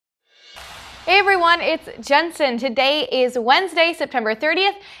Hey everyone, it's Jensen. Today is Wednesday, September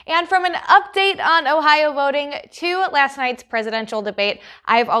 30th, and from an update on Ohio voting to last night's presidential debate,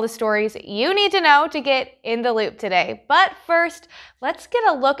 I have all the stories you need to know to get in the loop today. But first, let's get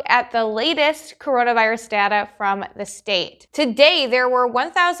a look at the latest coronavirus data from the state. Today, there were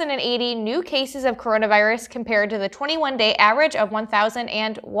 1,080 new cases of coronavirus compared to the 21-day average of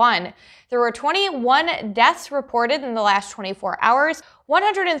 1,001. There were 21 deaths reported in the last 24 hours,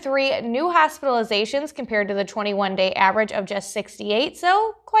 103 new hospitalizations compared to the 21-day average of just 68,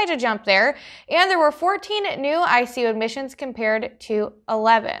 so quite a jump there. And there were 14 new ICU admissions compared to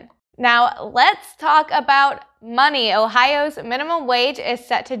 11. Now, let's talk about money. Ohio's minimum wage is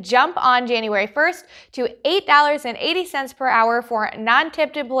set to jump on January 1st to $8.80 per hour for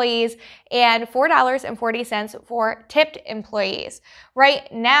non-tipped employees and $4.40 for tipped employees.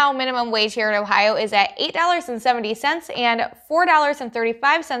 Right now, minimum wage here in Ohio is at $8.70 and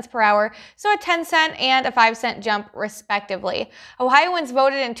 $4.35 per hour, so a 10-cent and a 5-cent jump respectively. Ohioans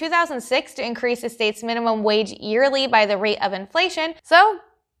voted in 2006 to increase the state's minimum wage yearly by the rate of inflation, so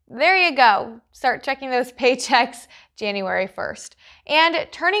there you go. Start checking those paychecks January 1st. And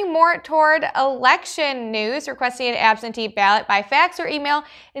turning more toward election news, requesting an absentee ballot by fax or email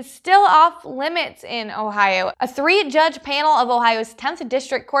is still off limits in Ohio. A 3-judge panel of Ohio's 10th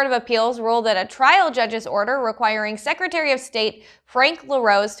District Court of Appeals ruled that a trial judge's order requiring Secretary of State Frank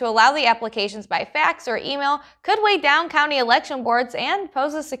LaRose to allow the applications by fax or email could weigh down county election boards and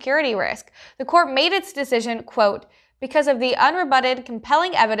pose a security risk. The court made its decision, quote, because of the unrebutted,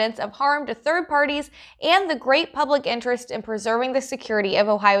 compelling evidence of harm to third parties and the great public interest in preserving the security of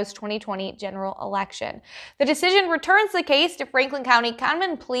Ohio's 2020 general election. The decision returns the case to Franklin County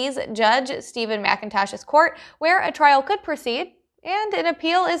Common Pleas Judge Stephen McIntosh's court, where a trial could proceed, and an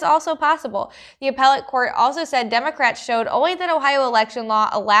appeal is also possible. The appellate court also said Democrats showed only that Ohio election law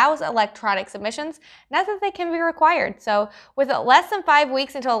allows electronic submissions, not that they can be required. So with less than 5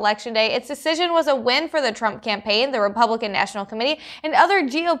 weeks until Election Day, its decision was a win for the Trump campaign, the Republican National Committee, and other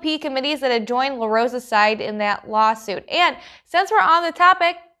GOP committees that had joined LaRose's side in that lawsuit. And since we're on the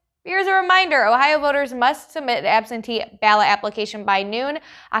topic, here's a reminder, Ohio voters must submit an absentee ballot application by noon,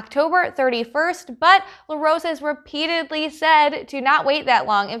 October 31st, but LaRose has repeatedly said to not wait that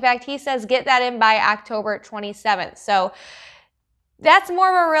long. In fact, he says get that in by October 27th. So that's more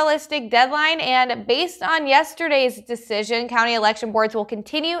of a realistic deadline, and based on yesterday's decision, county election boards will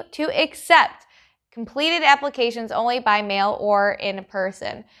continue to accept completed applications only by mail or in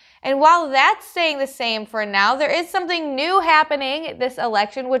person. And while that's staying the same for now, there is something new happening this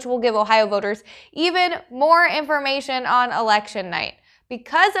election, which will give Ohio voters even more information on election night.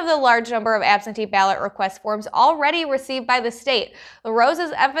 Because of the large number of absentee ballot request forms already received by the state, LaRose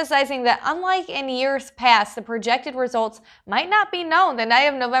is emphasizing that unlike in years past, the projected results might not be known the night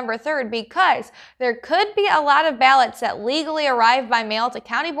of November 3rd because there could be a lot of ballots that legally arrive by mail to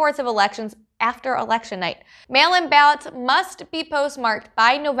county boards of elections after election night. Mail-in ballots must be postmarked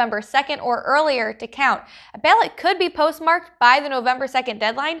by November 2nd or earlier to count. A ballot could be postmarked by the November 2nd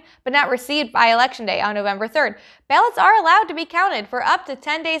deadline, but not received by Election Day on November 3rd. Ballots are allowed to be counted for up to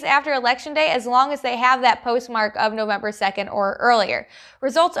 10 days after Election Day as long as they have that postmark of November 2nd or earlier.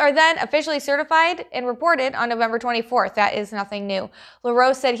 Results are then officially certified and reported on November 24th. That is nothing new.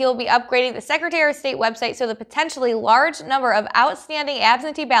 LaRose said he will be upgrading the Secretary of State website so the potentially large number of outstanding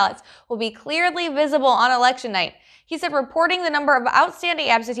absentee ballots will be clearly visible on election night. He said reporting the number of outstanding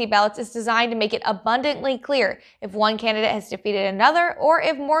absentee ballots is designed to make it abundantly clear if one candidate has defeated another or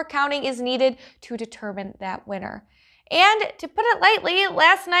if more counting is needed to determine that winner. And to put it lightly,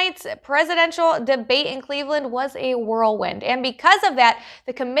 last night's presidential debate in Cleveland was a whirlwind. And because of that,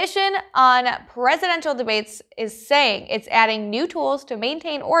 the Commission on Presidential Debates is saying it's adding new tools to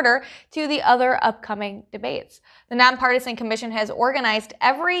maintain order to the other upcoming debates. The nonpartisan commission has organized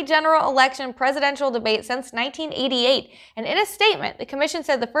every general election presidential debate since 1988. And in a statement, the commission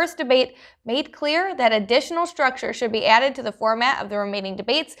said the first debate made clear that additional structure should be added to the format of the remaining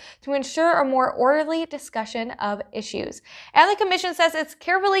debates to ensure a more orderly discussion of issues. And the commission says it's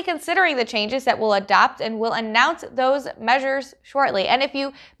carefully considering the changes that will adopt and will announce those measures shortly. And if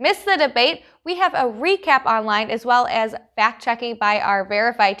you missed the debate, we have a recap online as well as fact-checking by our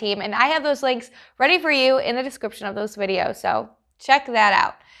Verify team, and I have those links ready for you in the description of those videos, so check that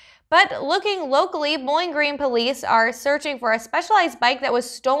out. But looking locally, Bowling Green police are searching for a specialized bike that was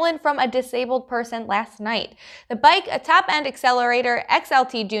stolen from a disabled person last night. The bike, a top-end accelerator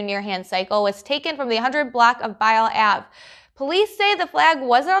XLT Junior hand cycle, was taken from the 100 block of Bile Ave. Police say the flag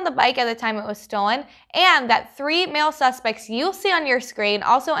wasn't on the bike at the time it was stolen, and that 3 male suspects you'll see on your screen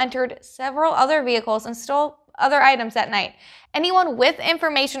also entered several other vehicles and stole other items that night. Anyone with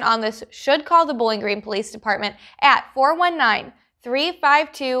information on this should call the Bowling Green Police Department at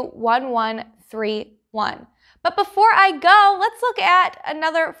 419-352-1131. But before I go, let's look at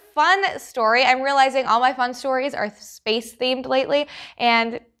another fun story. I'm realizing all my fun stories are space-themed lately,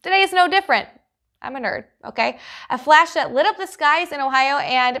 and today is no different. I'm a nerd, okay? A flash that lit up the skies in Ohio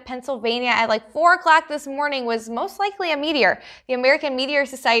and Pennsylvania at like 4 o'clock this morning was most likely a meteor. The American Meteor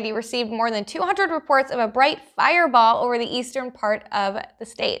Society received more than 200 reports of a bright fireball over the eastern part of the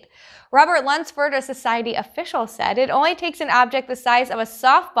state. Robert Lunsford, a society official, said it only takes an object the size of a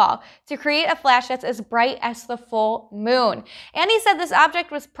softball to create a flash that's as bright as the full moon. And he said this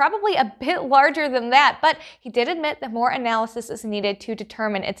object was probably a bit larger than that, but he did admit that more analysis is needed to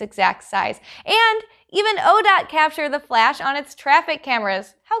determine its exact size. And even ODOT captured the flash on its traffic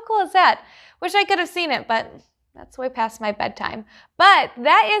cameras. How cool is that? Wish I could have seen it, but that's way past my bedtime. But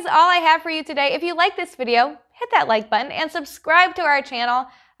that is all I have for you today. If you like this video, hit that like button and subscribe to our channel.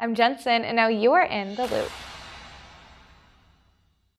 I'm Jensen, and now you're in the loop.